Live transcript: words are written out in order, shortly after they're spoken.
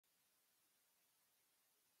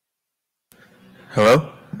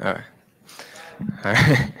Hello? All right.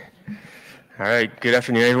 All right. Good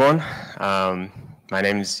afternoon, everyone. My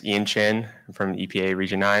name is Chinn. I'm from EPA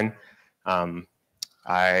Region 9.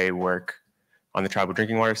 I work on the tribal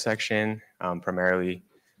drinking water section, primarily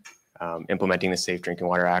implementing the Safe Drinking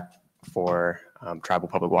Water Act for tribal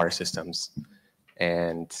public water systems.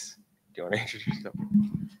 And do you want to introduce yourself?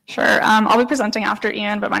 Sure. I'll be presenting after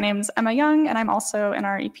Ian, but my name is Emma Young, and I'm also in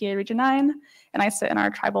our EPA Region 9, and I sit in our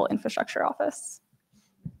Tribal Infrastructure Office.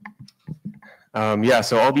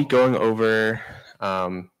 So I'll be going over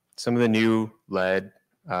some of the new lead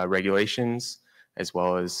regulations, as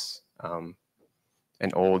well as an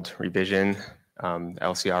old revision,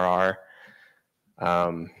 LCRR.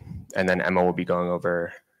 And then Emma will be going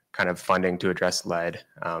over kind of funding to address lead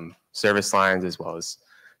service lines, as well as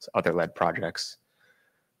other lead projects.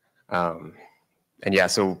 So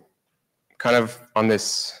kind of on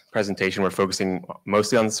this presentation, we're focusing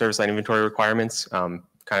mostly on the service line inventory requirements,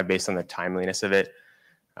 kind of based on the timeliness of it,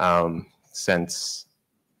 since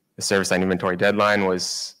the service line inventory deadline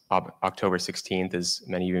was October 16th, as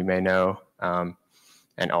many of you may know,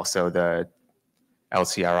 and also the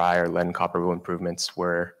LCRI, or lead and copper rule improvements,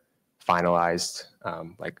 were finalized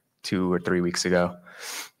like 2 or 3 weeks ago.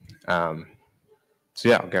 I'll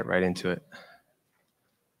get right into it.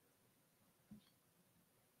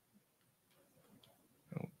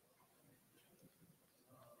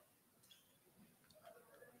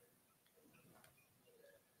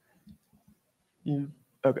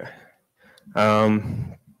 Okay.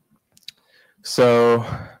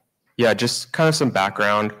 Just kind of some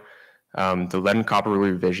background. The lead and copper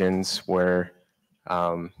revisions were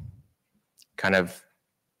kind of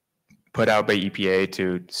put out by EPA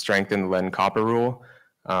to strengthen the lead and copper rule,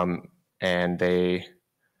 and they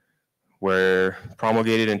were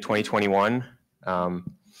promulgated in 2021,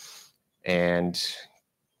 and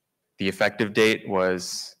the effective date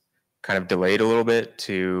was kind of delayed a little bit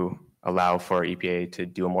to allow for EPA to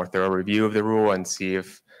do a more thorough review of the rule and see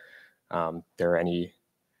if there are any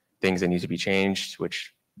things that need to be changed,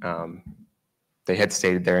 which they had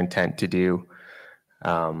stated their intent to do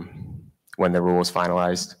when the rule was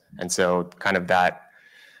finalized. And so kind of that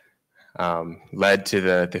led to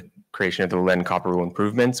the creation of the lead and copper rule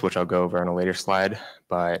improvements, which I'll go over on a later slide.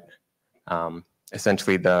 But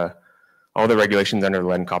essentially all the regulations under the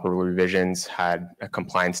lead and copper rule revisions had a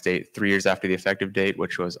compliance date 3 years after the effective date,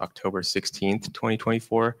 which was October 16th,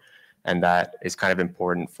 2024. And that is kind of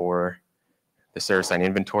important for the service line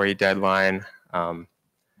inventory deadline,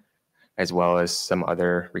 as well as some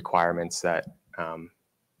other requirements that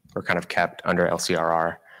were kind of kept under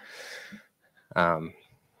LCRR. I'm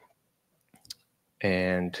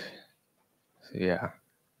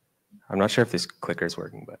not sure if this clicker is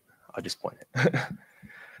working, but I'll just point it.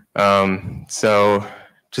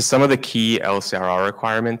 Just some of the key LCRR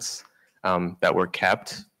requirements that were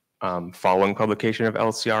kept following publication of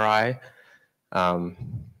LCRI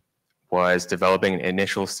was developing an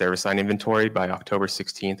initial service line inventory by October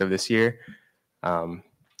 16th of this year,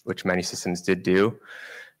 which many systems did do,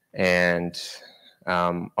 and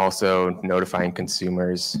also notifying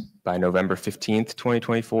consumers by November 15th,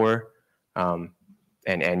 2024, and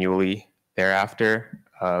annually thereafter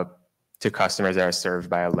to customers that are served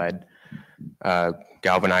by a lead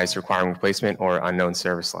galvanized requiring replacement or unknown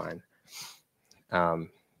service line.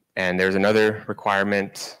 And there's another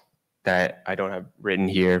requirement that I don't have written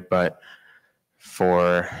here, but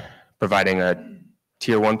for providing a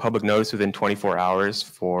Tier 1 public notice within 24 hours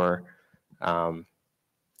for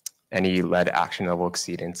any lead action level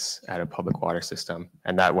exceedance at a public water system.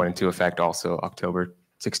 And that went into effect also October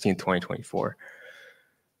 16, 2024.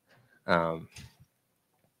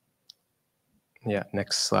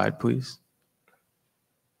 Next slide, please.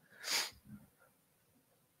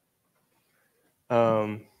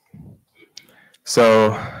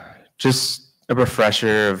 Just a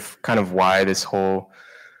refresher of kind of why this whole,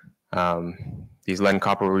 these lead and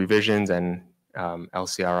copper revisions and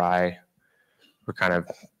LCRI were kind of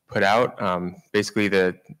put out. Basically,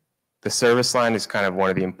 the service line is kind of one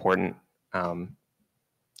of the important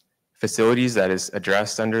facilities that is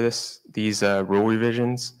addressed under these rule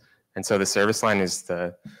revisions. And so the service line is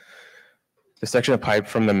the section of pipe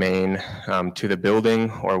from the main to the building,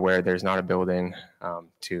 or where there's not a building,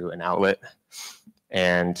 to an outlet.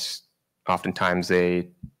 And oftentimes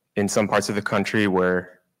in some parts of the country,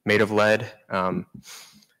 were made of lead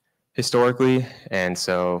historically. And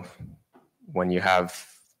so when you have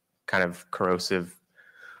kind of corrosive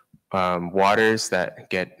waters that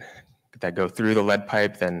go through the lead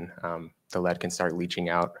pipe, then the lead can start leaching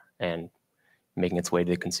out and making its way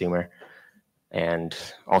to the consumer. And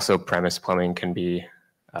also premise plumbing can be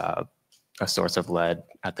a source of lead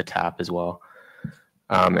at the tap as well.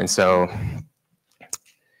 And so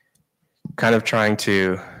kind of trying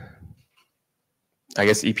to, I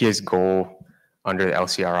guess EPA's goal under the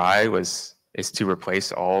LCRI is to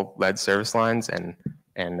replace all lead service lines and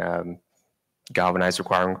galvanized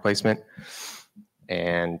requiring replacement.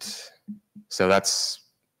 And so that's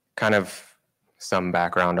kind of some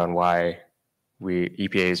background on why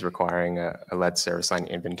EPA is requiring a lead service line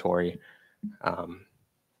inventory,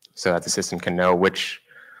 so that the system can know which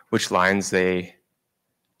lines they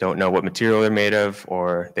don't know what material they're made of,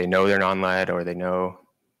 or they know they're non-lead, or they know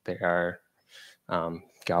they are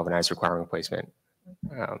galvanized requiring replacement.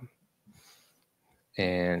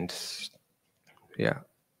 And yeah.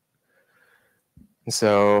 And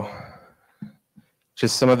so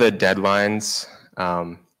just some of the deadlines.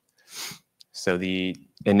 So the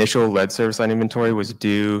initial lead service line inventory was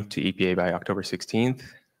due to EPA by October 16th.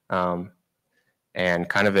 And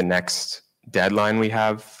kind of the next deadline we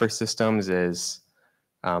have for systems is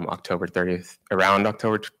October 30th, around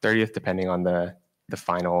October 30th, depending on the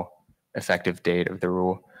final effective date of the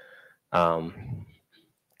rule. So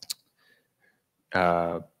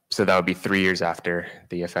that would be 3 years after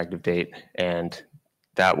the effective date. And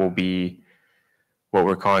that will be what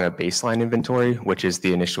we're calling a baseline inventory, which is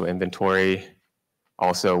the initial inventory,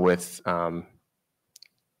 also with the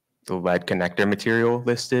lead connector material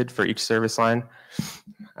listed for each service line.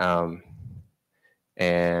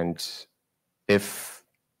 And if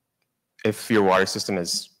your water system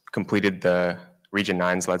has completed the Region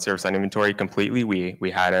 9's lead service line inventory completely,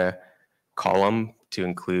 we had a column to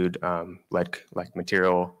include like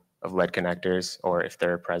material of lead connectors, or if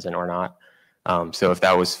they're present or not. So if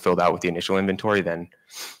that was filled out with the initial inventory, then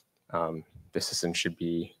the system should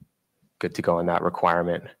be good to go on that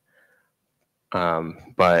requirement.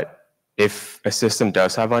 But if a system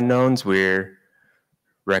does have unknowns, we're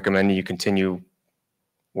recommending you continue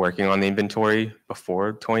working on the inventory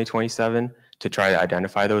before 2027 to try to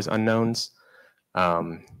identify those unknowns.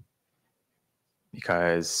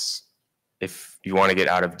 Because if you want to get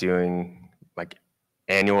out of doing like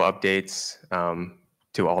annual updates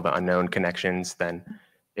to all the unknown connections, then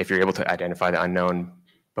if you're able to identify the unknown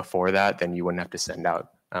before that, then you wouldn't have to send out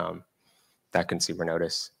that consumer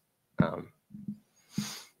notice.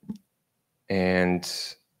 And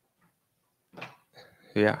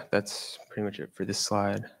yeah, that's pretty much it for this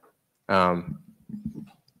slide. And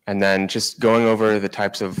then just going over the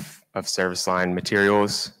types of service line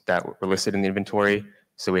materials that were listed in the inventory.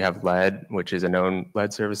 So we have lead, which is a known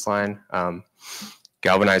lead service line,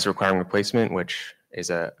 galvanized requiring replacement, which is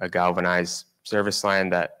a galvanized service line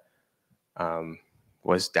that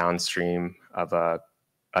was downstream of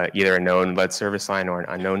either a known lead service line or an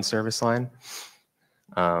unknown service line.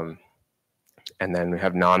 And then we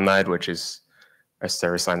have non-lead, which is a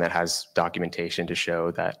service line that has documentation to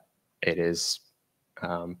show that it is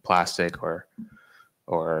plastic or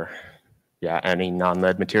yeah, any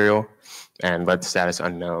non-lead material, and lead status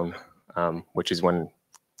unknown, which is when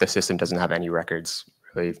the system doesn't have any records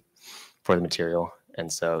really for the material,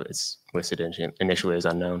 and so it's listed initially as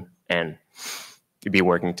unknown, and you'd be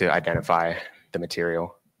working to identify the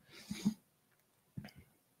material.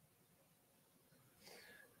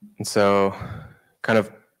 And so kind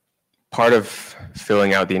of part of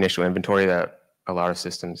filling out the initial inventory that a lot of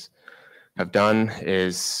systems have done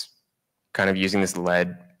is kind of using this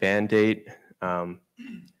lead ban date,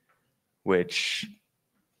 which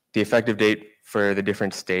the effective date for the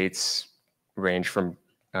different states range from,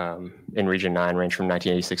 in Region 9, range from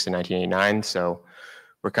 1986 to 1989. So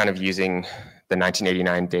we're kind of using the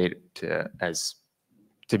 1989 date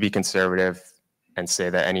to be conservative and say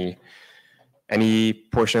that any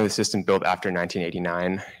portion of the system built after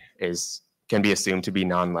 1989 can be assumed to be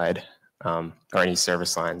non-lead, or any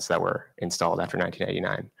service lines that were installed after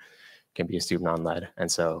 1989 can be assumed non-lead.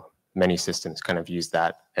 And so many systems kind of use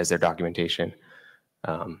that as their documentation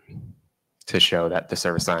to show that the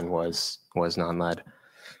service line was non-lead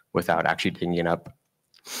without actually digging it up.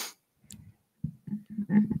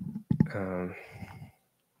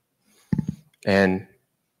 And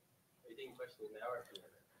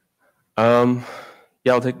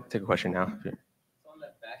yeah, I'll take a question now. It's on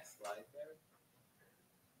that back slide there.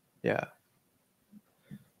 Yeah.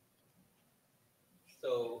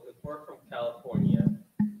 So if we're from California,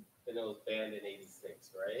 then it was banned in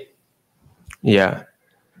 '86, right? Yeah.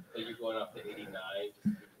 So you're going up to '89 just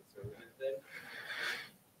to be conservative then?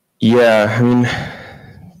 Yeah,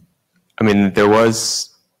 I mean, there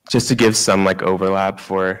was, just to give some like overlap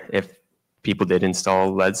for if people did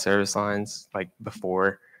install lead service lines like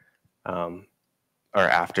before or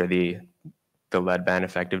after the lead ban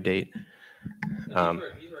effective date. These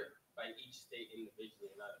were by each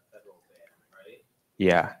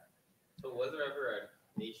Yeah. So was there ever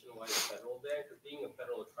a nationwide federal ban? Because being a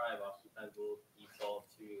federal tribe, oftentimes will default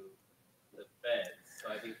to the feds. So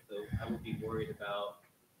I think I would be worried about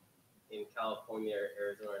in California,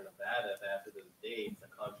 Arizona, and Nevada, that after those dates, a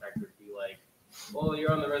contractor would be like, "Oh,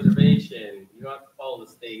 you're on the reservation. You don't have to follow the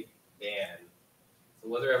state ban." So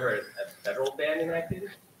was there ever a federal ban enacted?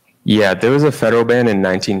 Yeah, there was a federal ban in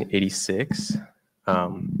 1986.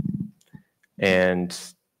 And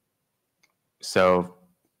so,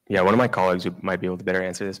 yeah, one of my colleagues might be able to better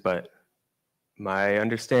answer this, but my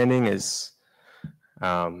understanding is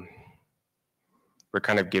we're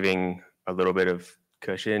kind of giving a little bit of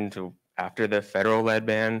cushion to after the federal lead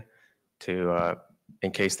ban to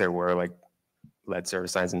in case there were like lead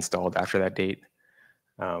service lines installed after that date.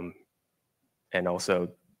 And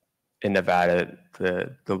also in Nevada,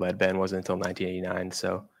 the lead ban wasn't until 1989.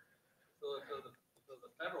 So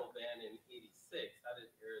the federal ban in '86, how did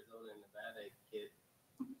Arizona and Nevada get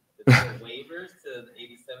the waivers to the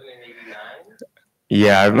 '87 and '89?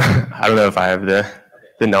 yeah, I don't know if I have the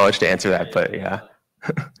knowledge to answer that, but yeah.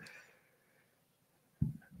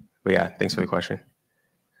 But yeah, thanks for the question.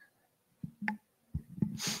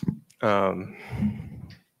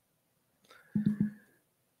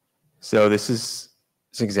 So this is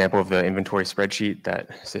an example of the inventory spreadsheet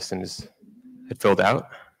that systems had filled out.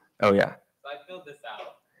 Oh yeah. So I filled this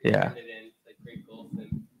out. Yeah. Turned it in, like great goals.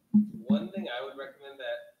 And one thing I would recommend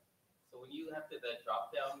so when you have the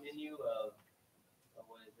drop down menu of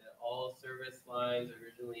what is it, all service lines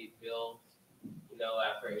originally built,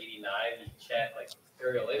 after '89, you check like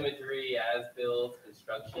aerial imagery, as built,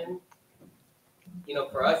 construction.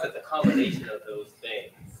 For us, it's a combination of those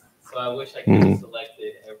things. So I wish I could have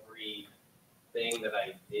selected everything that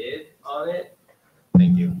I did on it.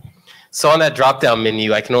 Thank you. So on that drop-down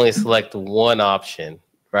menu, I can only select one option,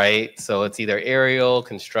 right? So it's either aerial,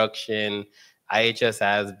 construction, IHS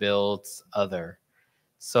as-built, other.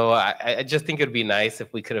 So I just think it would be nice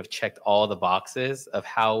if we could have checked all the boxes of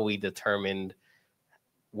how we determined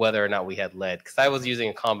whether or not we had lead. Because I was using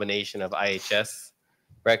a combination of IHS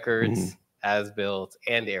records, as-built,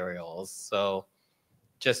 and aerials. So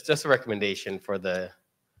just a recommendation for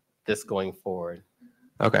this going forward.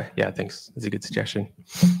 Okay, yeah, thanks. That's a good suggestion.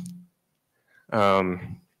 So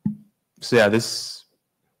yeah,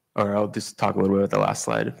 or I'll just talk a little bit about the last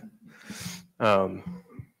slide.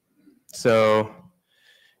 So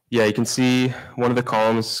yeah, you can see one of the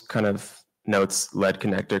columns kind of notes lead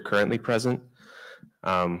connector currently present,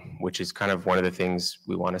 which is kind of one of the things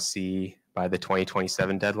we want to see by the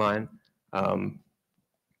 2027 deadline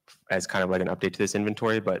as kind of like an update to this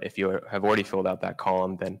inventory. But if you have already filled out that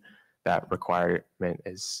column, then that requirement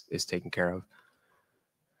is taken care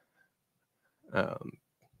of.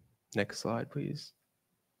 Next slide, please.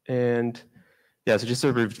 And yeah, so just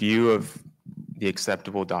a review of the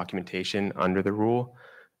acceptable documentation under the rule.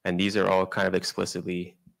 And these are all kind of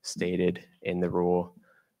explicitly stated in the rule.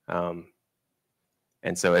 And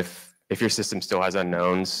so if your system still has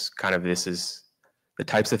unknowns, kind of this is the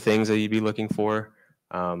types of things that you'd be looking for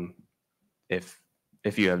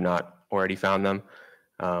if you have not already found them.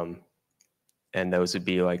 And those would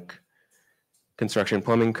be like construction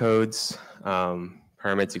plumbing codes,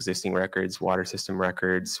 permits, existing records, water system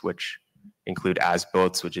records, which include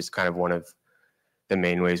as-builts, which is kind of one of the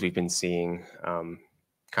main ways we've been seeing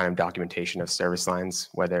kind of documentation of service lines,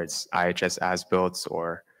 whether it's IHS as-builts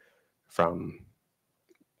or from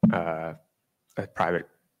a private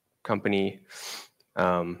company,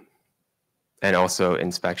 and also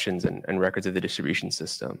inspections and records of the distribution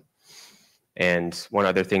system. And one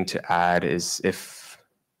other thing to add is if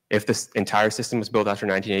this entire system was built after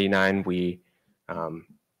 1989, we kind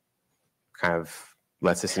of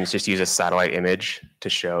let systems just use a satellite image to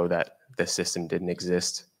show that the system didn't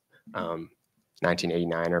exist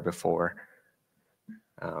 1989 or before.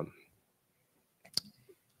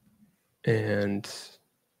 And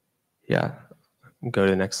yeah, go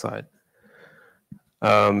to the next slide.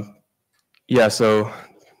 Yeah, so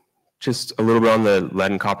just a little bit on the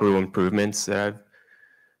lead and copper rule improvements that I've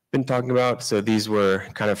been talking about. So these were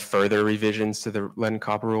kind of further revisions to the lead and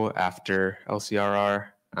copper rule after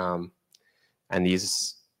LCRR. And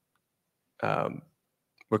these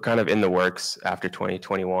were kind of in the works after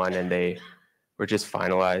 2021, and they were just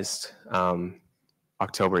finalized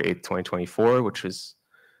October 8th, 2024, which was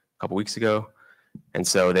a couple weeks ago. And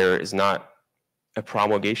so there is not a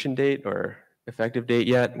promulgation date or effective date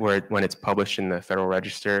yet when it's published in the Federal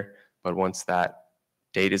Register, but once that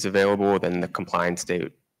date is available, then the compliance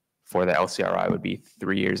date for the LCRI would be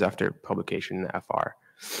 3 years after publication in the FR.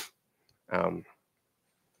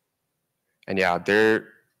 And yeah, there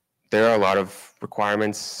are a lot of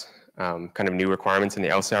requirements kind of new requirements in the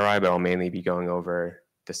LCRI, but I'll mainly be going over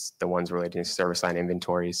the ones related to service line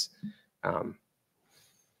inventories,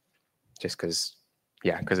 just because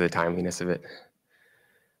of the timeliness of it.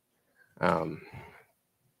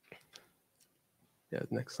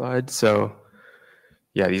 Next slide. So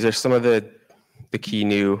these are some of the key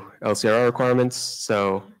new LCRR requirements.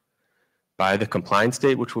 So by the compliance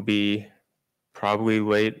date, which will be probably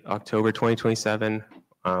late October 2027,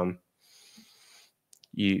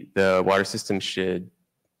 the water system should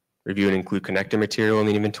review and include connector material in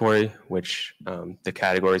the inventory, which the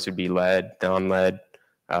categories would be lead, non-lead,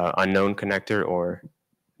 unknown connector, or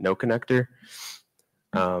no connector.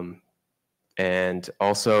 And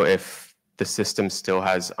also, if the system still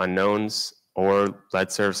has unknowns or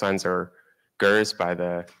lead service lines or GERs by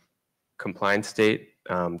the compliance date,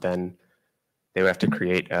 then they would have to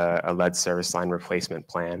create a lead service line replacement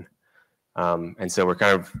plan. And so we're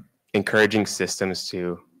kind of encouraging systems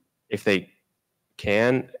to, if they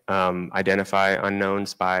can, identify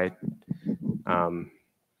unknowns by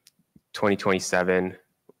 2027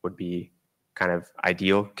 would be kind of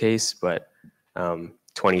ideal case, but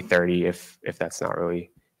 2030 if that's not really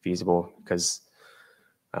feasible, because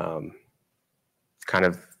kind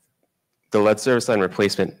of the lead service line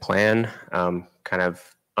replacement plan kind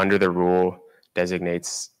of under the rule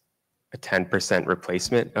designates a 10%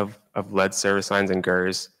 replacement of lead service lines and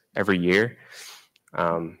GERs every year.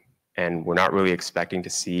 And we're not really expecting to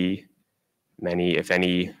see many, if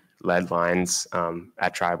any, lead lines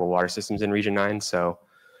at tribal water systems in Region 9. So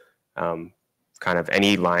kind of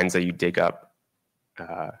any lines that you dig up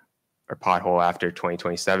or pothole after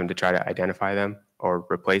 2027 to try to identify them or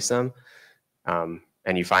replace them,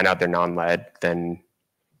 and you find out they're non-lead, then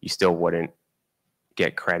you still wouldn't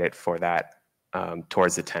get credit for that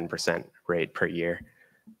towards the 10% rate per year.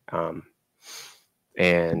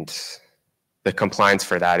 And the compliance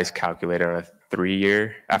for that is calculated on a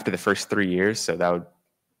 3-year, after the first 3 years. So that would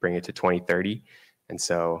bring it to 2030. And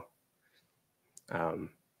so,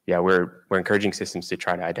 we're encouraging systems to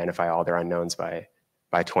try to identify all their unknowns by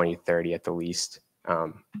 2030 at the least.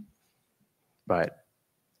 But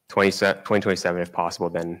 2027, if possible,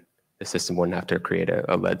 then the system wouldn't have to create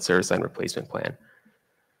a lead service line replacement plan.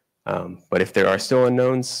 But if there are still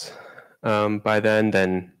unknowns by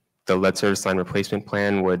then the lead service line replacement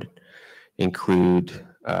plan would include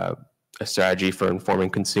a strategy for informing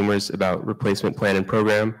consumers about replacement plan and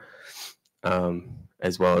program,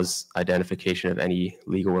 as well as identification of any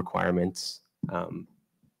legal requirements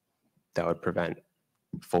that would prevent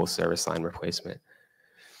full service line replacement.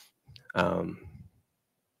 And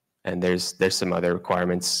there's some other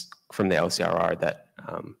requirements from the LCRR that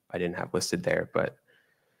I didn't have listed there, but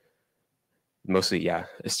mostly, a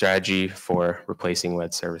strategy for replacing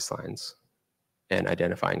lead service lines and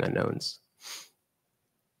identifying unknowns.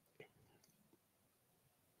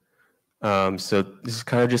 So this is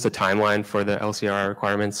kind of just a timeline for the LCRI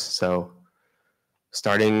requirements. So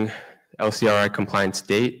starting LCRI compliance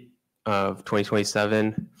date of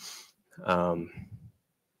 2027,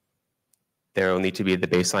 there will need to be the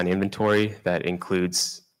baseline inventory that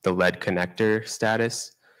includes the lead connector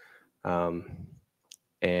status.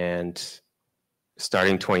 And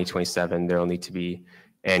starting 2027, there will need to be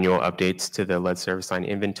annual updates to the lead service line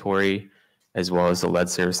inventory, as well as the lead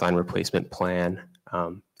service line replacement plan,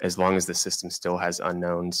 as long as the system still has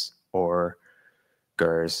unknowns or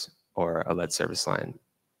GERs or a lead service line,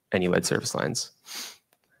 any lead service lines.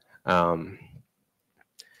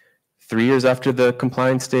 3 years after the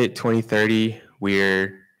compliance date, 2030,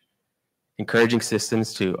 we're encouraging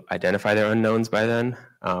systems to identify their unknowns by then,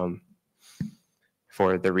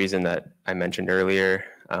 for the reason that I mentioned earlier,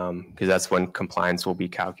 because that's when compliance will be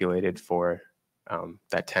calculated for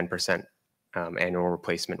that 10% annual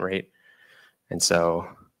replacement rate. And so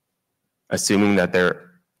assuming that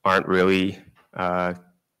there aren't really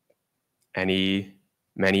many,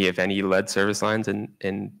 if any, lead service lines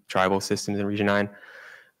in tribal systems in Region 9,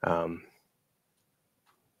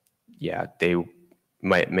 they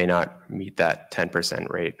may not meet that 10%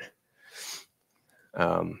 rate.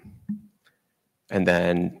 And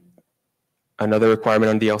then another requirement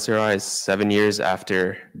on the LCRI is 7 years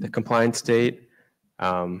after the compliance date,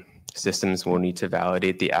 systems will need to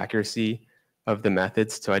validate the accuracy of the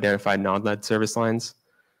methods to identify non-lead service lines.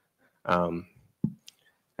 And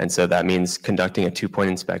so that means conducting a 2-point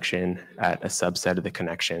inspection at a subset of the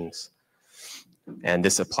connections. And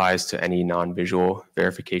this applies to any non-visual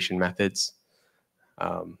verification methods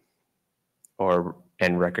and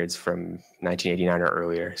records from 1989 or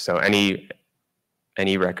earlier. So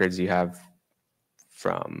any records you have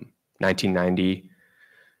from 1990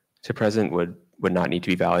 to present would not need to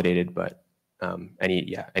be validated, but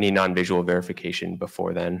any non-visual verification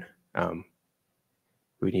before then.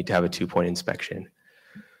 We need to have a 2-point inspection.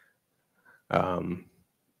 And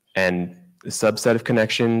the subset of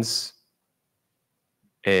connections,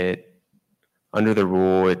 under the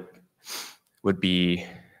rule, it would be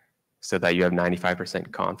so that you have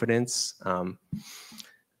 95% confidence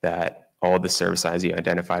that all the service lines you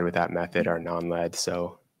identified with that method are non-lead.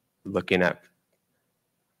 So looking at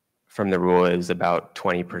from the rule is about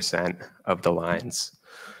 20% of the lines,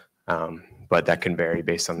 but that can vary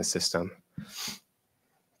based on the system.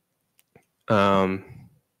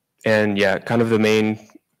 And yeah, kind of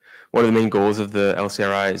one of the main goals of the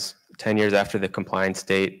LCRI is 10 years after the compliance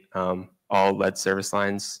date, all lead service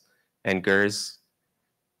lines and GERs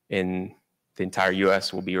in the entire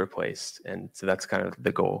US will be replaced. And so that's kind of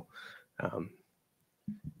the goal.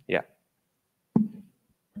 Yeah.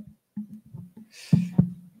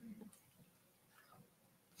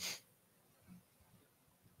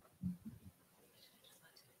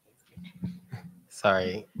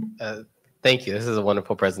 Sorry. Thank you. This is a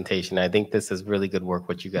wonderful presentation. I think this is really good work,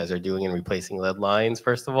 what you guys are doing in replacing lead lines.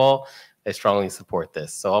 First of all, I strongly support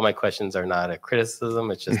this. So all my questions are not a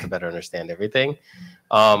criticism. It's just to better understand everything.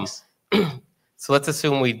 So let's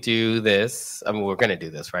assume we do this. I mean, we're going to do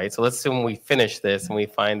this, right? So let's assume we finish this and we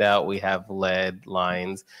find out we have lead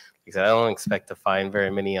lines. Like I said, I don't expect to find very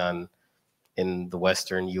many in the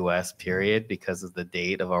Western US period because of the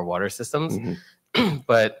date of our water systems. Mm-hmm.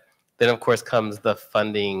 But then, of course, comes the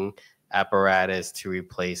funding apparatus to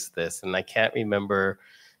replace this. And I can't remember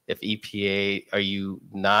if EPA, are you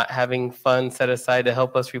not having funds set aside to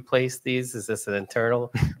help us replace these? Is this an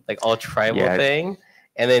internal, like all tribal thing?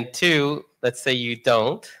 And then 2, let's say you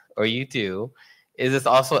don't, or you do. Is this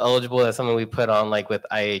also eligible as something we put on like with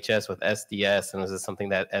IHS, with SDS? And is this something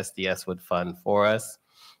that SDS would fund for us?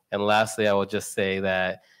 And lastly, I will just say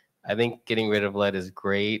that I think getting rid of lead is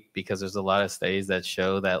great because there's a lot of studies that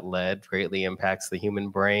show that lead greatly impacts the human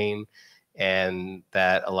brain, and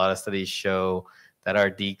that a lot of studies show that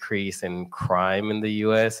our decrease in crime in the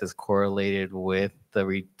US is correlated with the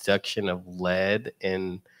reduction of lead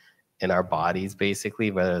in our bodies,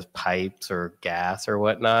 basically, whether it's pipes or gas or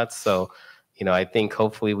whatnot. So, you know, I think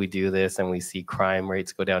hopefully we do this and we see crime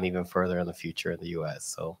rates go down even further in the future in the US.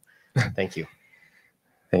 So thank you.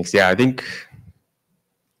 Thanks. Yeah, I think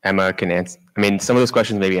Emma can answer. I mean, some of those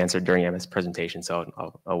questions may be answered during Emma's presentation, so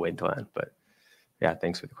I'll wait until then. But yeah,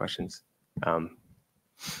 thanks for the questions.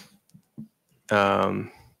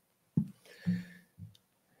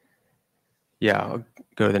 Yeah, I'll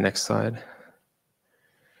go to the next slide.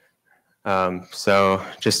 So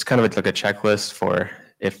just kind of like a checklist for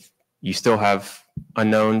if you still have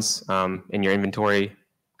unknowns in your inventory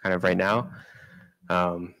kind of right now.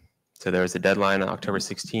 So there was a deadline on October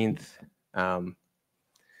 16th.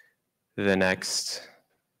 The next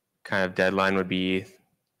kind of deadline would be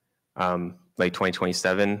late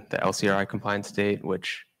 2027, the LCRI compliance date,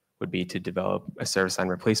 which would be to develop a service line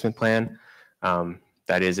replacement plan.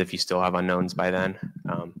 That is if you still have unknowns by then.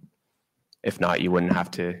 If not, you wouldn't have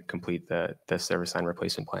to complete the service line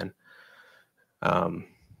replacement plan.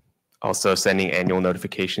 Also sending annual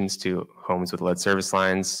notifications to homes with lead service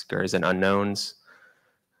lines, GERs, and unknowns.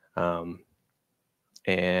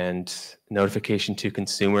 And notification to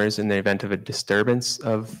consumers in the event of a disturbance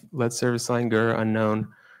of lead service line, GER, unknown.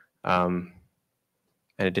 And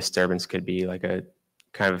a disturbance could be like a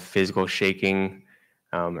kind of physical shaking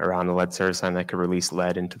around the lead service line that could release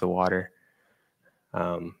lead into the water.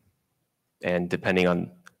 And depending on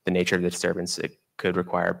the nature of the disturbance, it could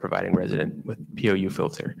require providing resident with POU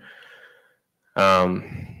filter.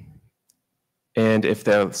 And if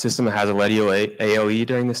the system has a lead AOE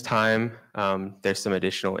during this time, there's some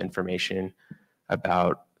additional information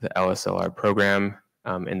about the LSLR program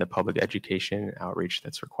in the public education outreach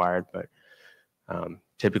that's required. But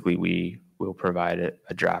typically, we will provide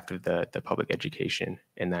a draft of the public education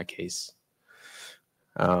in that case.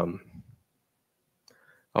 Also,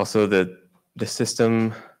 the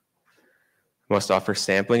system must offer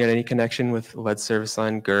sampling at any connection with lead service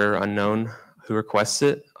line, GER, unknown, who requests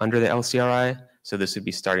it under the LCRI. So this would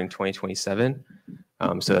be starting 2027.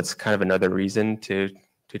 So that's kind of another reason to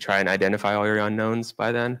try and identify all your unknowns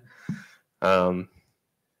by then. And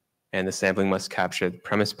the sampling must capture the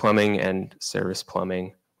premise plumbing and service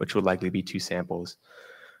plumbing, which would likely be 2 samples.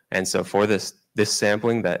 And so for this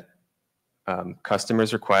sampling that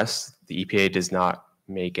customers request, the EPA does not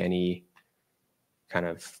make any kind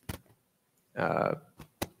of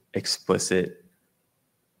explicit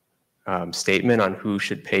statement on who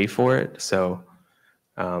should pay for it. So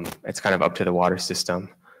it's kind of up to the water system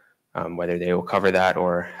whether they will cover that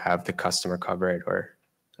or have the customer cover it or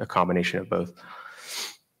a combination of both.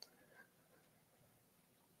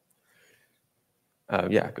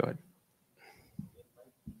 Yeah, go ahead.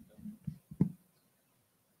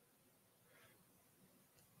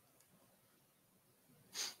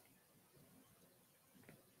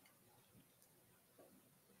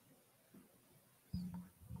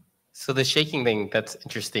 So the shaking thing, that's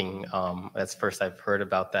interesting. That's first I've heard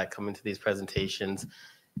about that coming to these presentations.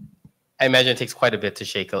 I imagine it takes quite a bit to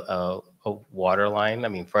shake a water line. I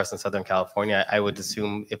mean, for us in Southern California, I would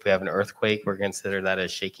assume if we have an earthquake, we're consider that a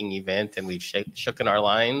shaking event, and we've shooken our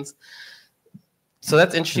lines. So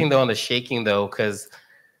that's interesting though on the shaking though, because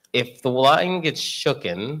if the line gets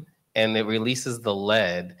shooken and it releases the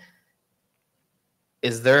lead,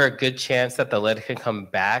 is there a good chance that the lead can come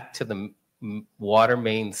back to the water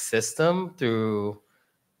main system through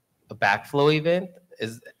a backflow event?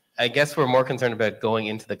 I guess we're more concerned about going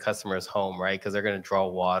into the customer's home, right? Because they're going to draw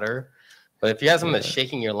water. But if you have something that's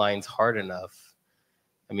shaking your lines hard enough,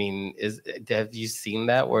 I mean, have you seen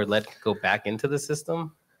that where lead could go back into the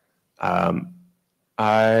system?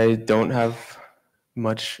 I don't have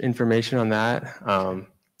much information on that.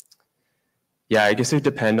 Yeah, I guess it would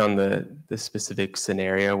depend on the specific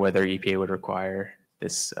scenario, whether EPA would require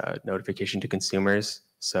this notification to consumers.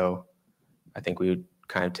 So I think we would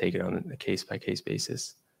kind of take it on a case-by-case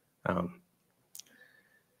basis.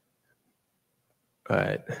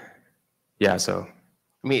 But yeah, so.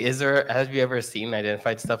 I mean, have you ever seen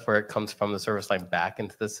identified stuff where it comes from the service line back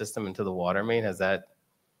into the system, into the water main? Has that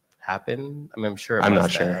happened? I mean, I'm sure it I'm must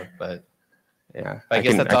not sure. have, but yeah. I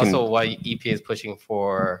guess that's also why EPA is pushing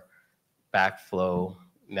for backflow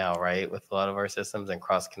now, right? With a lot of our systems and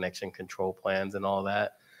cross-connection control plans and all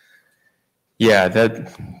that. Yeah,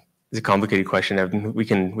 that is a complicated question. We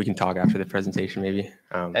can talk after the presentation, maybe.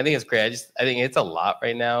 I think it's great. I think it's a lot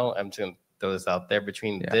right now. I'm just gonna throw this out there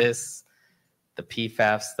between this, the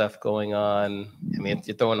PFAS stuff going on. I mean,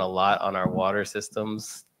 you're throwing a lot on our water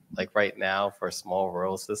systems, like right now for small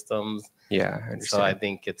rural systems. Yeah, I understand. So I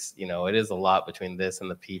think it's, it is a lot between this and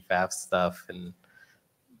the PFAS stuff. And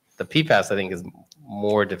the PFAS, I think, is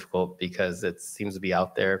more difficult because it seems to be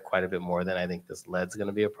out there quite a bit more than I think this lead's going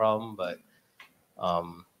to be a problem. But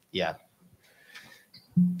yeah.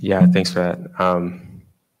 Yeah, thanks for that.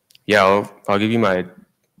 Yeah, I'll give you my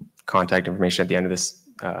contact information at the end of this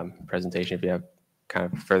presentation if you have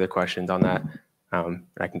kind of further questions on that.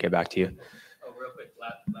 I can get back to you. Oh, real quick,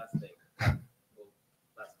 last thing. Well,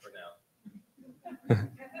 last for now. Can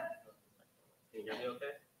you hear me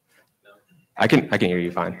okay? No? I can hear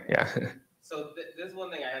you fine, yeah. So this is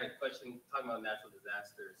one thing I had a question talking about natural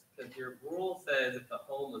disasters, because your rule says if the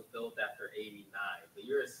home was built after 89, but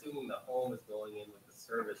you're assuming the home is going in with the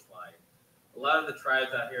service line. A lot of the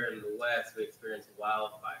tribes out here in the West, we experience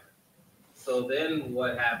wildfire. So then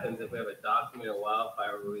what happens if we have a documented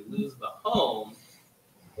wildfire where we lose the home,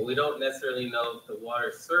 but we don't necessarily know if the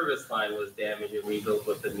water service line was damaged and rebuilt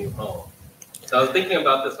with the new home? So I was thinking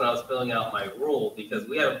about this when I was filling out my rule, because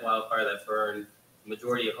we had a wildfire that burned the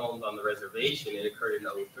majority of homes on the reservation. It occurred in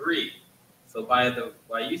 2003. So by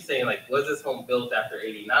you saying, like, was this home built after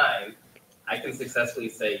 89, I can successfully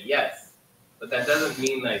say yes. But that doesn't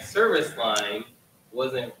mean my service line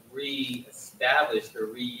wasn't re-established or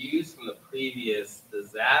reused from the previous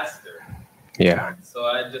disaster. Yeah. So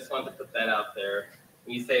I just wanted to put that out there.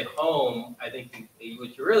 When you say home, I think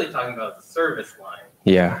what you're really talking about is the service line.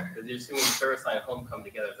 Yeah. Because you're assuming service line and home come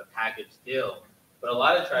together as a package deal. But a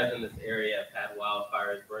lot of tribes in this area have had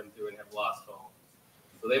wildfires burn through and have lost homes.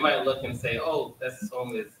 So they might look and say, oh, this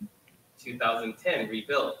home is 2010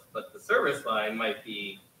 rebuilt, but the service line might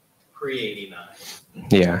be pre-89.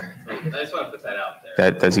 Yeah. So I just want to put that out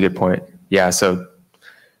there. That's a good point. Yeah, so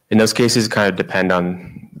in those cases kind of depend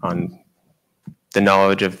on the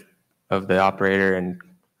knowledge of the operator, and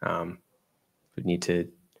we need to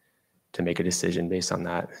make a decision based on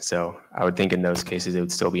that. So I would think in those cases it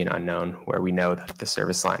would still be an unknown where we know that the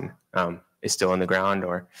service line is still in the ground,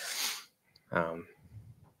 or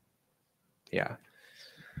yeah.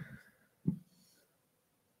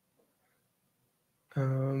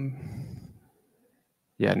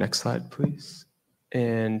 Yeah, next slide, please.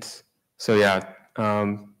 And so, yeah,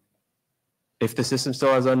 if the system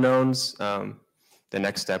still has unknowns, the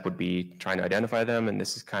next step would be trying to identify them. And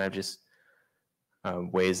this is kind of just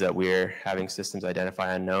ways that we're having systems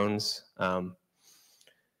identify unknowns,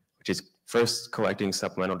 which is first collecting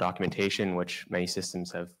supplemental documentation, which many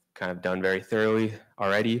systems have kind of done very thoroughly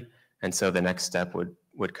already. And so the next step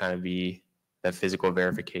would kind of be that physical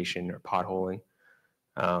verification or potholing.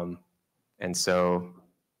 And so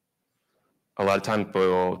a lot of times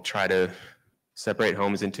we'll try to separate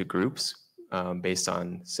homes into groups based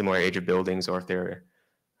on similar age of buildings, or if they're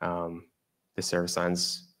the service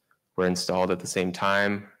lines were installed at the same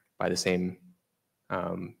time by the same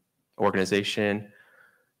organization,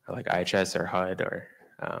 like IHS or HUD or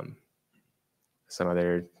some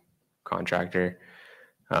other contractor.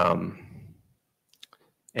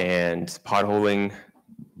 And potholing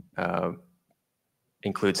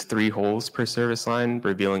includes 3 holes per service line,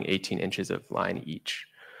 revealing 18 inches of line each.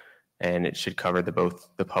 And it should cover both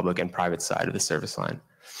the public and private side of the service line.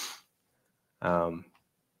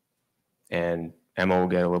 And Emma will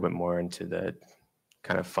get a little bit more into the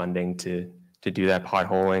kind of funding to do that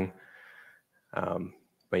potholing.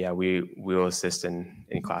 But yeah, we will assist in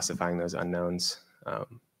classifying those unknowns.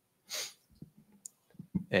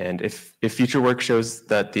 And if future work shows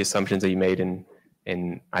that the assumptions that you made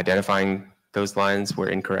in identifying those lines were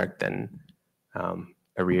incorrect, then a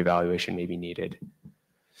reevaluation may be needed.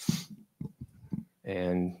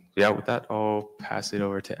 And yeah, with that, I'll pass it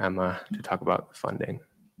over to Emma to talk about funding.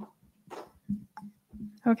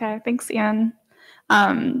 Okay, thanks, Ian.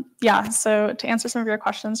 Yeah, so to answer some of your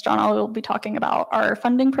questions, John, I will be talking about our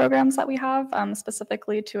funding programs that we have,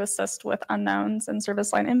 specifically to assist with unknowns and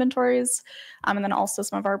service line inventories, and then also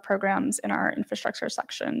some of our programs in our infrastructure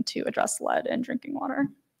section to address lead in drinking water.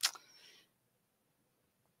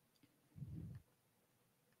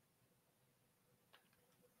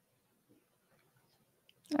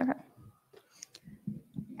 Okay.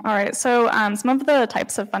 All right, so some of the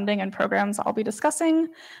types of funding and programs I'll be discussing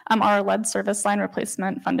are lead service line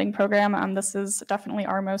replacement funding program. This is definitely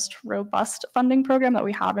our most robust funding program that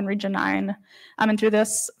we have in Region 9. And through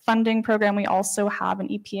this funding program, we also have an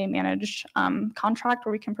EPA managed contract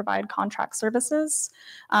where we can provide contract services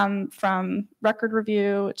from record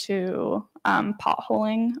review to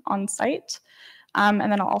potholing on site. And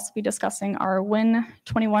then I'll also be discussing our WIN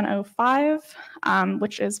 2105,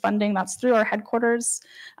 which is funding that's through our headquarters,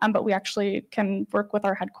 but we actually can work with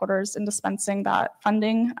our headquarters in dispensing that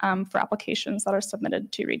funding for applications that are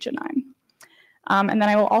submitted to Region 9. And then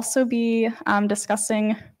I will also be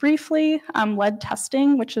discussing briefly lead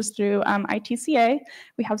testing, which is through ITCA.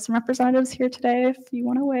 We have some representatives here today if you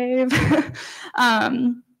want to wave.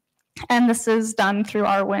 And this is done through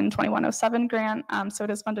our WIN 2107 grant. So it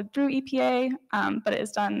is funded through EPA, but it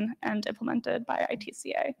is done and implemented by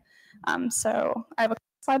ITCA. So I have a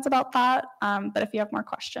couple slides about that, but if you have more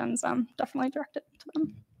questions, definitely direct it to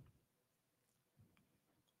them.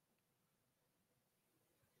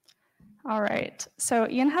 All right, so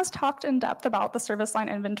Ian has talked in depth about the service line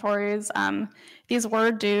inventories. These were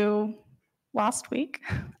due last week,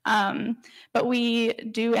 but we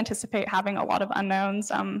do anticipate having a lot of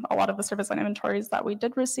unknowns. A lot of the service line inventories that we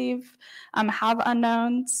did receive have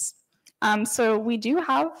unknowns. So we do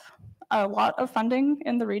have a lot of funding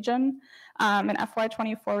in the region. In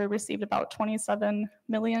FY24, we received about $27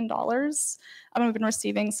 million. We've been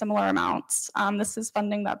receiving similar amounts. This is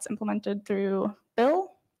funding that's implemented through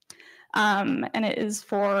bill, and it is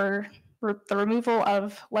for the removal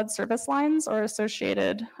of lead service lines or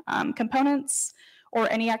associated components, or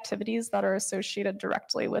any activities that are associated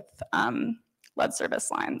directly with lead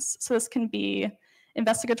service lines. So this can be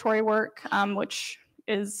investigatory work, which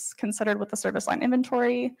is considered with the service line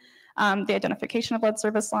inventory, the identification of lead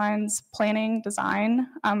service lines, planning, design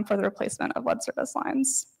for the replacement of lead service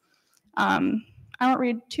lines. I won't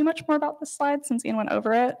read too much more about this slide since Ian went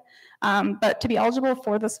over it, but to be eligible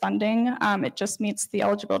for this funding, it just meets the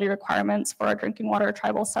eligibility requirements for our drinking water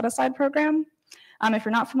tribal set-aside program. If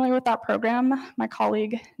you're not familiar with that program, my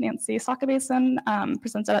colleague Nancy Sakabason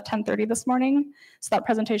presented at 10:30 this morning, so that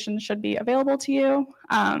presentation should be available to you.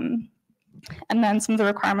 And then some of the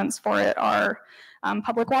requirements for it are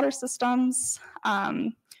public water systems.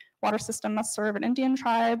 Water system must serve an Indian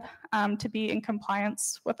tribe to be in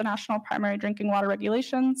compliance with the national primary drinking water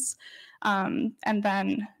regulations. And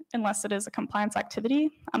then unless it is a compliance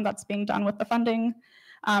activity that's being done with the funding,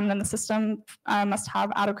 then the system must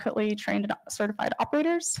have adequately trained and certified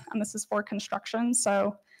operators. And this is for construction.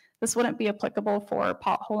 So this wouldn't be applicable for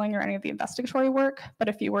potholing or any of the investigatory work. But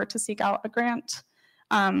if you were to seek out a grant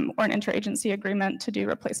or an interagency agreement to do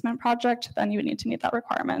replacement project, then you would need to meet that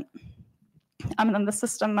requirement. And then the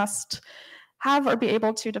system must have or be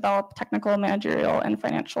able to develop technical, managerial, and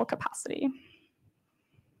financial capacity.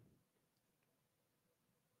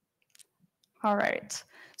 All right,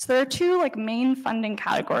 so there are two main funding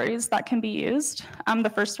categories that can be used.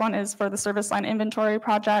 The first one is for the service line inventory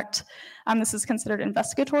project. This is considered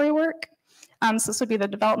investigatory work. So this would be the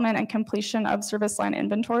development and completion of service line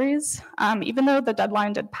inventories. Even though the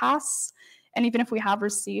deadline did pass, and even if we have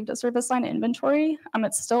received a service line inventory,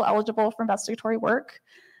 it's still eligible for investigatory work.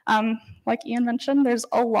 Like Ian mentioned, there's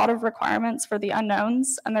a lot of requirements for the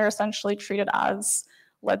unknowns, and they're essentially treated as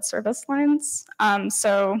lead service lines.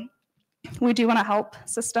 So we do want to help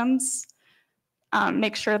systems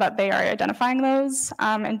make sure that they are identifying those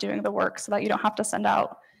and doing the work so that you don't have to send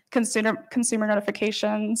out consumer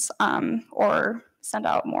notifications or send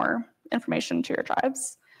out more information to your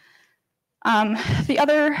tribes. The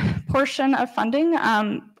other portion of funding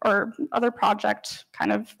or other project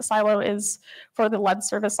kind of silo is for the lead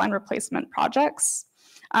service line replacement projects.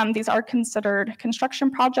 These are considered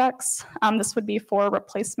construction projects. This would be for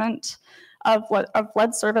replacement of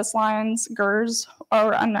lead service lines, GERs,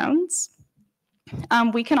 or unknowns.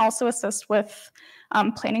 We can also assist with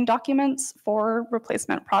planning documents for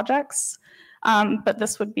replacement projects, but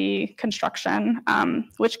this would be construction,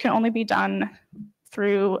 which can only be done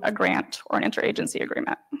through a grant or an interagency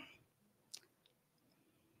agreement.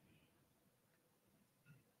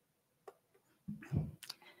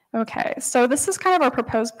 Okay, so this is kind of our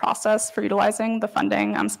proposed process for utilizing the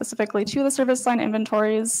funding specifically to the service line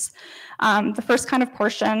inventories. The first kind of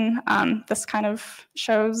portion, this kind of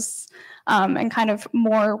shows in kind of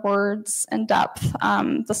more words and depth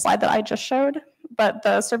the slide that I just showed, but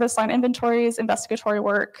the service line inventories, investigatory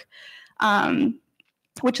work,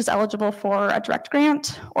 which is eligible for a direct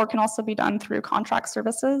grant or can also be done through contract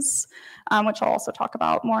services, which I'll also talk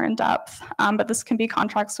about more in depth. But this can be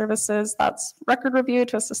contract services, that's record review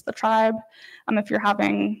to assist the tribe. If you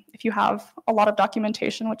have a lot of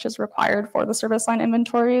documentation which is required for the service line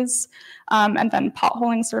inventories, and then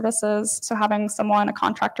potholing services, so having a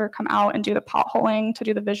contractor come out and do the potholing to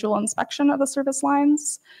do the visual inspection of the service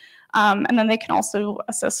lines. And then they can also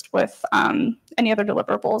assist with any other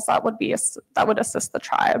deliverables that would assist the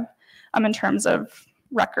tribe in terms of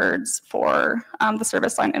records for the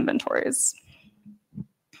service line inventories.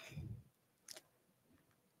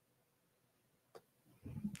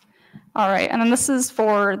 All right, and then this is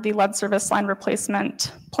for the lead service line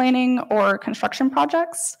replacement planning or construction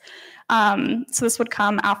projects. So this would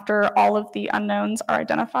come after all of the unknowns are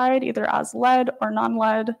identified, either as lead or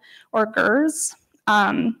non-lead or GERs.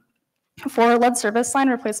 For lead service line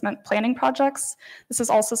replacement planning projects, this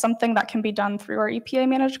is also something that can be done through our EPA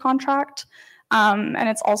managed contract. And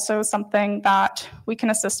it's also something that we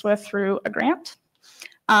can assist with through a grant.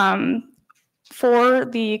 For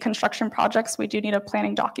the construction projects, we do need a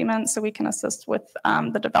planning document so we can assist with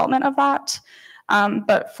the development of that.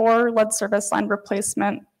 But for lead service line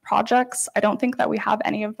replacement projects, I don't think that we have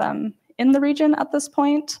any of them in the region at this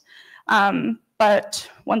point. But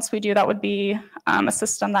once we do, that would be a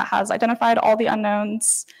system that has identified all the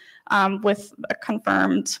unknowns with a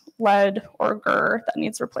confirmed lead or GER that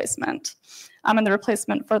needs replacement. And the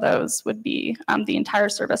replacement for those would be the entire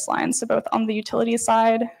service line, so both on the utility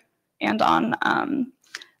side and on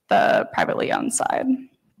the privately owned side.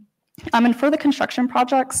 And for the construction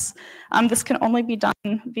projects, this can only be done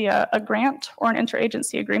via a grant or an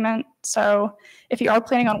interagency agreement. So if you are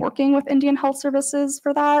planning on working with Indian Health Services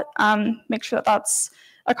for that, make sure that that's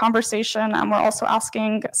a conversation. We're also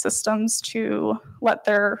asking systems to let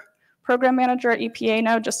their program manager at EPA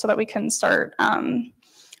know, just so that we can start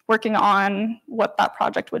working on what that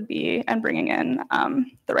project would be and bringing in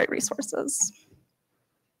the right resources.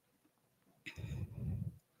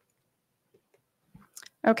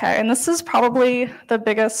 Okay, and this is probably the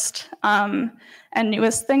biggest and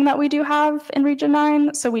newest thing that we do have in Region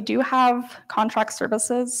 9. So we do have contract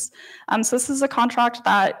services. So this is a contract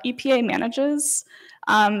that EPA manages,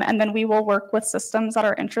 and then we will work with systems that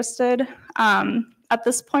are interested. At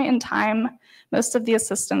this point in time, most of the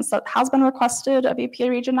assistance that has been requested of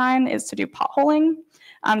EPA Region 9 is to do potholing,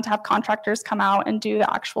 to have contractors come out and do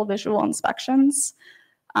the actual visual inspections.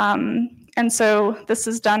 And so this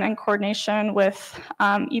is done in coordination with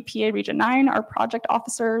EPA Region 9, our project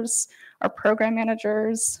officers, our program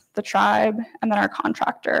managers, the tribe, and then our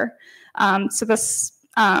contractor. So this,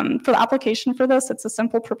 for the application for this, it's a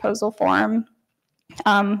simple proposal form.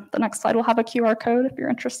 The next slide will have a QR code if you're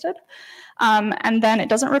interested. And then it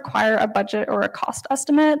doesn't require a budget or a cost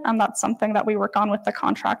estimate. That's something that we work on with the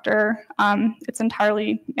contractor. It's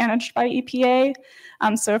entirely managed by EPA.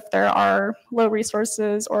 So if there are low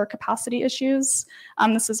resources or capacity issues,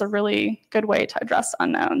 this is a really good way to address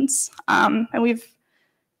unknowns. And we've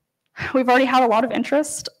already had a lot of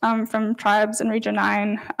interest from tribes in Region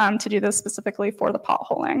 9 to do this specifically for the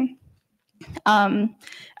potholing. And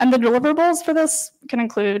the deliverables for this can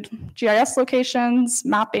include GIS locations,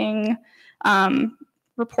 mapping,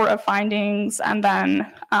 report of findings, and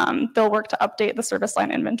then they'll work to update the service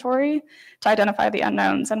line inventory to identify the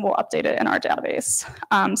unknowns, and we'll update it in our database.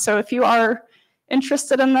 So if you are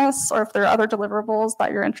interested in this, or if there are other deliverables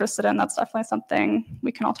that you're interested in, that's definitely something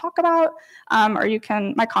we can all talk about. Or you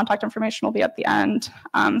can, my contact information will be at the end.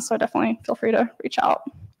 So definitely feel free to reach out.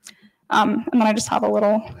 And then I just have a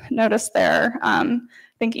little notice there. I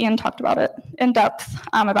think Ian talked about it in depth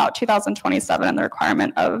about 2027 and the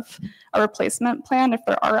requirement of a replacement plan if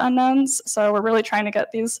there are unknowns. So we're really trying to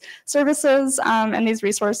get these services and these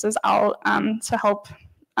resources out to help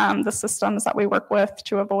the systems that we work with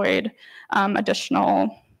to avoid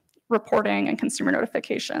additional reporting and consumer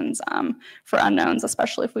notifications for unknowns,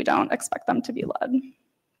 especially if we don't expect them to be lead.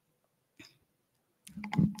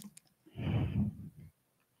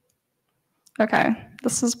 Okay,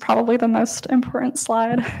 this is probably the most important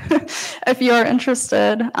slide. If you are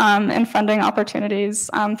interested in funding opportunities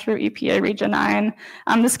through EPA Region 9,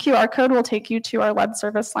 this QR code will take you to our lead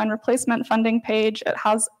service line replacement funding page. It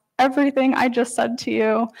has everything I just said to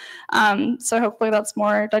you, so hopefully that's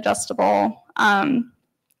more digestible.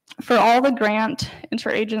 For all the grant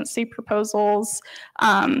interagency proposals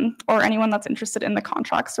or anyone that's interested in the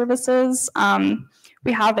contract services,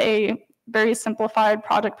 we have a very simplified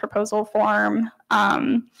project proposal form,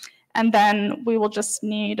 and then we will just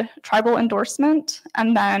need tribal endorsement.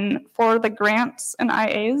 And then for the grants and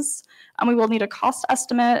IAs, we will need a cost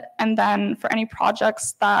estimate. And then for any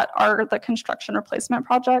projects that are the construction replacement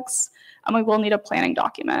projects, we will need a planning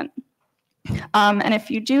document. And if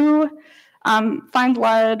you do find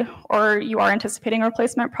lead or you are anticipating a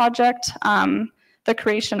replacement project, the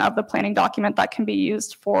creation of the planning document that can be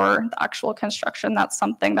used for the actual construction, that's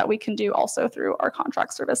something that we can do also through our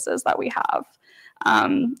contract services that we have.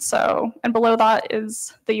 And below that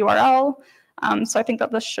is the URL. So I think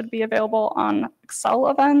that this should be available on Excel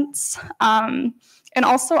events. And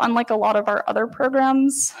also, unlike a lot of our other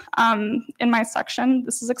programs in my section,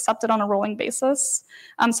 this is accepted on a rolling basis.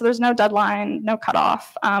 So there's no deadline, no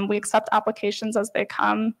cutoff. We accept applications as they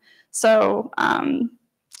come. So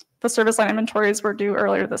the service line inventories were due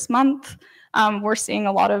earlier this month. We're seeing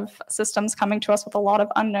a lot of systems coming to us with a lot of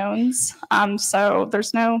unknowns. So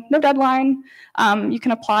there's no deadline. You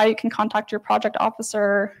can apply, you can contact your project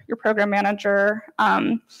officer, your program manager.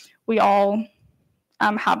 We all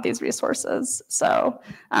have these resources. So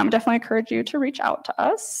definitely encourage you to reach out to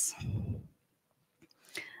us.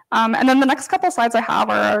 And then the next couple slides I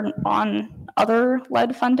have are on other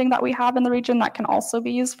lead funding that we have in the region that can also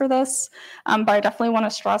be used for this. But I definitely want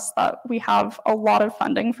to stress that we have a lot of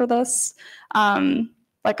funding for this.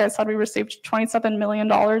 Like I said, we received $27 million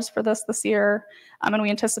for this year, and we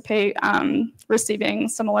anticipate receiving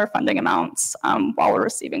similar funding amounts while we're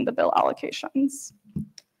receiving the bill allocations.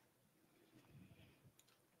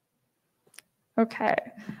 Okay,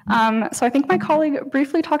 so I think my colleague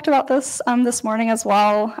briefly talked about this this morning as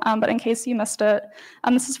well, but in case you missed it,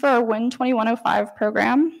 this is for our WIN 2105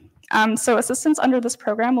 program. So assistance under this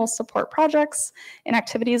program will support projects and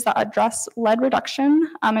activities that address lead reduction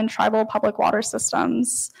in tribal public water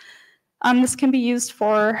systems. This can be used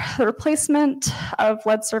for the replacement of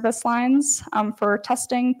lead service lines, for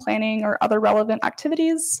testing, planning, or other relevant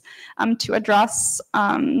activities to address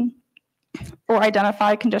or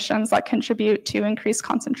identify conditions that contribute to increased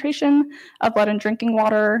concentration of lead in drinking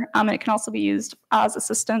water. It can also be used as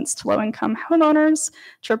assistance to low-income homeowners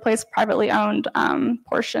to replace privately owned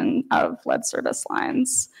portion of lead service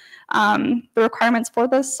lines. The requirements for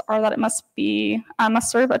this are that it must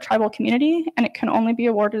serve a tribal community, and it can only be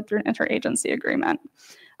awarded through an interagency agreement.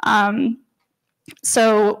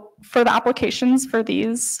 So for the applications for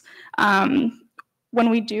these, when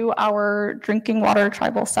we do our drinking water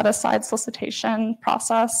tribal set-aside solicitation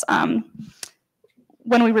process,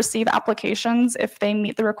 when we receive applications, if they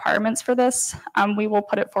meet the requirements for this, we will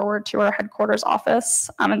put it forward to our headquarters office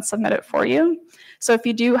and submit it for you. So if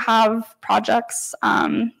you do have projects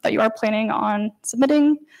that you are planning on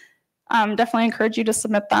submitting, definitely encourage you to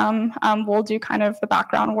submit them. We'll do kind of the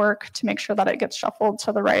background work to make sure that it gets shuffled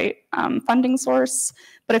to the right funding source.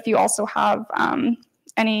 But if you also have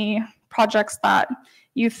any projects that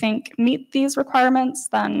you think meet these requirements,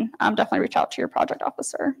 then definitely reach out to your project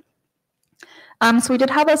officer. So we did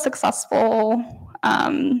have a successful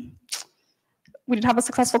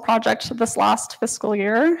project this last fiscal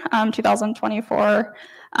year, 2024.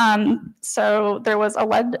 So there was a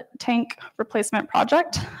lead tank replacement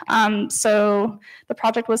project. So the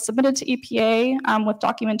project was submitted to EPA with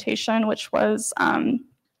documentation, which was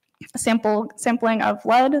sampling of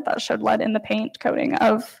lead that showed lead in the paint coating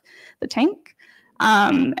of the tank.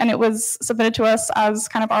 And it was submitted to us as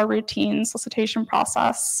kind of our routine solicitation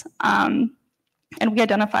process. and we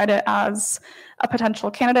identified it as a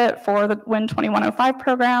potential candidate for the WIN 2105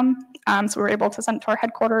 program. So we were able to send it to our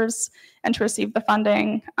headquarters and to receive the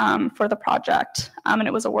funding for the project. And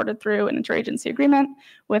it was awarded through an interagency agreement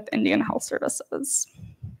with Indian Health Services.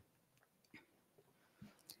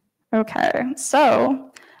 Okay,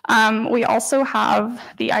 so we also have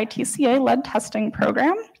the ITCA lead testing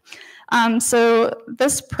program. So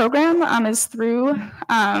this program is through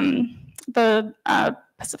the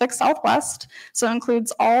Pacific Southwest, so it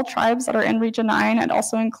includes all tribes that are in Region 9 and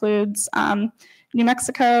also includes New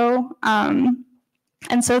Mexico. And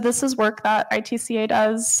so this is work that ITCA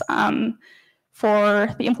does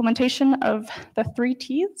for the implementation of the 3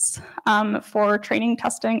 T's for training,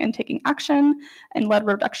 testing, and taking action in lead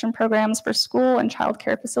reduction programs for school and child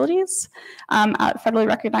care facilities at federally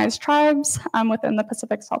recognized tribes within the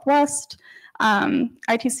Pacific Southwest.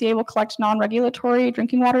 ITCA will collect non-regulatory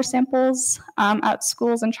drinking water samples at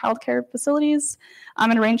schools and child care facilities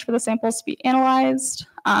and arrange for the samples to be analyzed.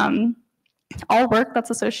 All work that's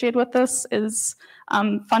associated with this is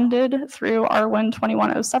funded through our WIN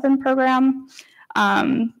 2107 program.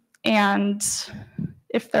 And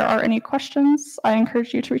if there are any questions, I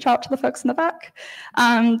encourage you to reach out to the folks in the back.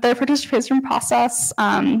 The participation process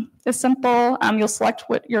is simple. You'll select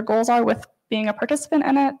what your goals are with being a participant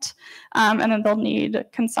in it, and then they'll need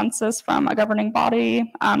consensus from a governing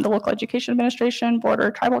body, the local education administration, board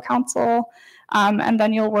or tribal council, and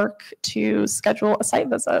then you'll work to schedule a site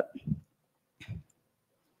visit.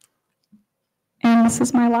 And this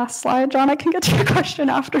is my last slide. John, I can get to your question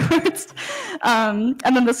afterwards. And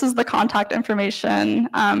then this is the contact information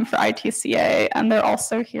for ITCA, and they're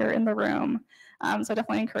also here in the room. So I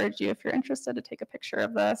definitely encourage you, if you're interested, to take a picture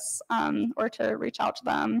of this or to reach out to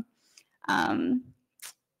them. And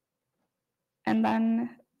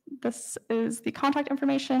then this is the contact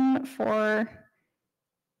information for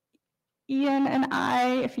Ian and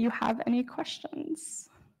I, if you have any questions.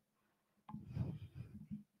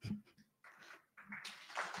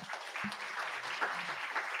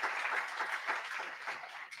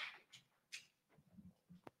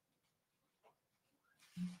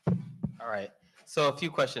 All right. So a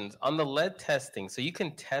few questions on the lead testing. So you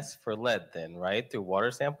can test for lead then, right? Through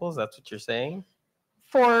water samples. That's what you're saying?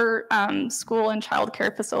 For school and child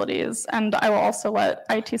care facilities. And I will also let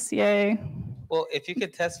ITCA. Well, if you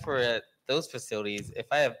could test for those facilities, if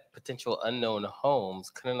I have potential unknown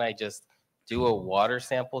homes, couldn't I just do a water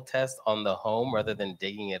sample test on the home rather than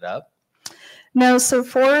digging it up? No, so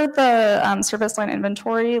for the service line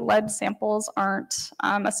inventory, lead samples aren't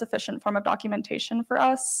a sufficient form of documentation for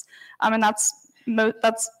us. And that's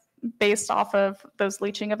based off of those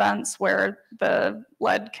leaching events where the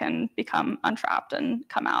lead can become untrapped and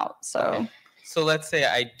come out. So, okay. So let's say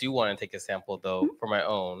I do want to take a sample though for my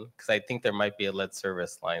own, because I think there might be a lead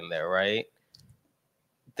service line there, right?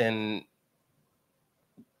 Then,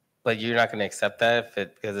 but you're not going to accept that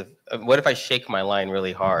what if I shake my line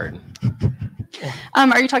really hard?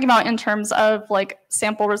 Are you talking about in terms of like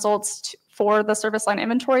sample results for the service line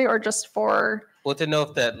inventory or just for? Well, to know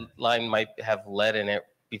if that line might have lead in it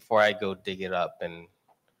before I go dig it up. And,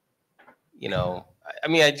 you know, I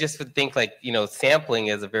mean, I just would think like, you know, sampling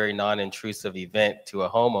is a very non-intrusive event to a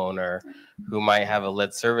homeowner who might have a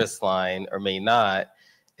lead service line or may not,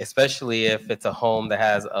 especially if it's a home that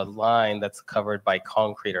has a line that's covered by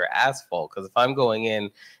concrete or asphalt. Because if I'm going in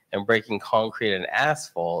and breaking concrete and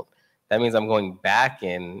asphalt, that means I'm going back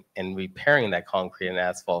in and repairing that concrete and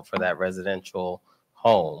asphalt for that residential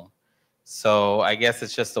home. So I guess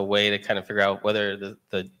it's just a way to kind of figure out whether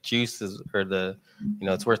the juice is, or the, you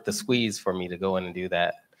know, it's worth the squeeze for me to go in and do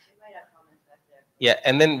that. Yeah,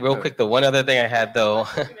 and then real quick, the one other thing I had though,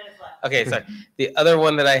 okay, sorry. The other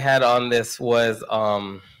one that I had on this was,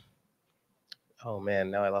 oh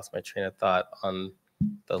man, now I lost my train of thought on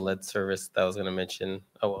the lead service that I was gonna mention.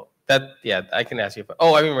 Oh, well. Yeah, I can ask you.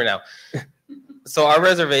 I remember now. So our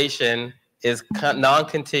reservation is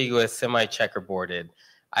non-contiguous, semi-checkerboarded.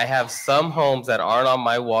 I have some homes that aren't on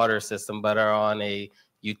my water system, but are on a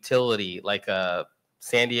utility, like a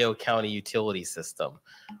San Diego County utility system.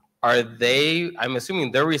 Are they, I'm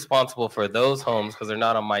assuming they're responsible for those homes because they're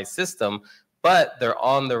not on my system, but they're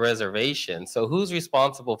on the reservation. So who's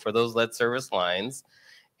responsible for those lead service lines?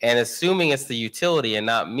 And assuming it's the utility and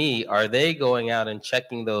not me, are they going out and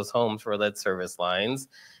checking those homes for lead service lines?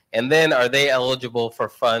 And then are they eligible for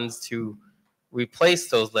funds to replace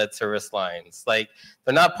those lead service lines? Like,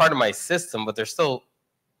 they're not part of my system, but they're still,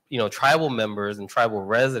 you know, tribal members and tribal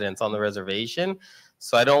residents on the reservation.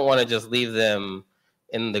 So I don't want to just leave them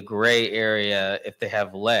in the gray area if they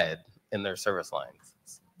have lead in their service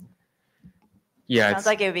lines. Yeah, Sounds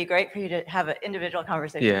like it would be great for you to have an individual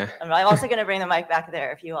conversation. Yeah. And I'm also going to bring the mic back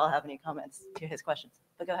there if you all have any comments to his questions.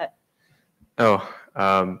 But go ahead.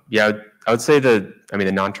 Yeah, I would say the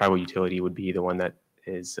non-tribal utility would be the one that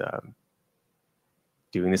is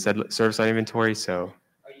doing the service line inventory. So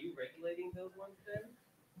Are you regulating those ones then?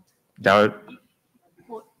 that would,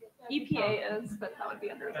 Well, EPA is, but that would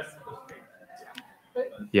be under this.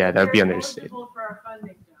 yeah, that would be under the They're state. eligible for our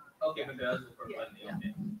funding, John. Okay, but they're eligible for funding,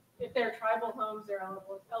 okay. If they're tribal homes, they're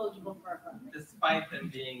eligible for our funding. Despite them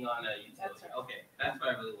being on a utility, That's right. okay, that's what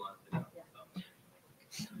I really wanted to know.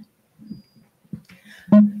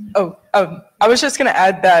 I was just going to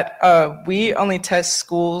add that we only test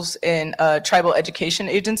schools in tribal education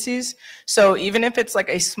agencies. So even if it's like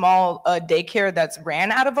a small daycare that's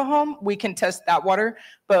ran out of a home, we can test that water.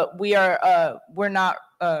 But we're not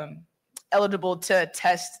eligible to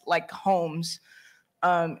test like homes.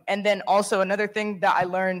 And then also another thing that I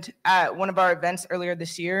learned at one of our events earlier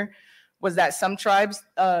this year was that some tribes,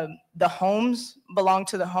 the homes belong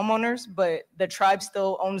to the homeowners, but the tribe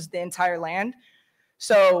still owns the entire land.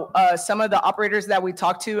 So some of the operators that we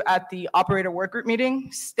talked to at the operator work group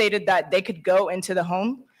meeting stated that they could go into the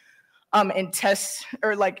home and test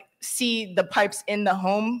or like see the pipes in the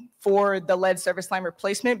home for the lead service line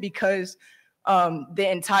replacement because the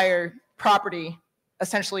entire property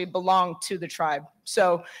essentially belonged to the tribe.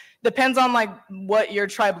 So depends on like what your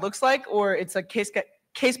tribe looks like, or it's a case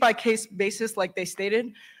by case basis like they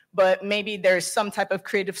stated, but maybe there's some type of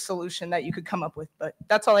creative solution that you could come up with. But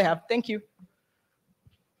that's all I have. Thank you.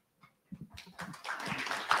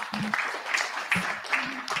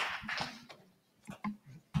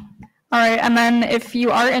 All right, and then if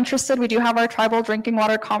you are interested, we do have our Tribal Drinking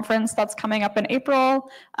Water Conference that's coming up in April.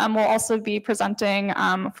 We'll also be presenting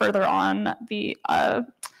further on the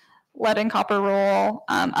lead and copper rule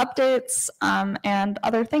updates and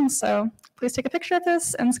other things. So please take a picture of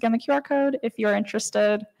this and scan the QR code if you're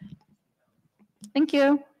interested. Thank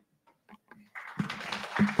you.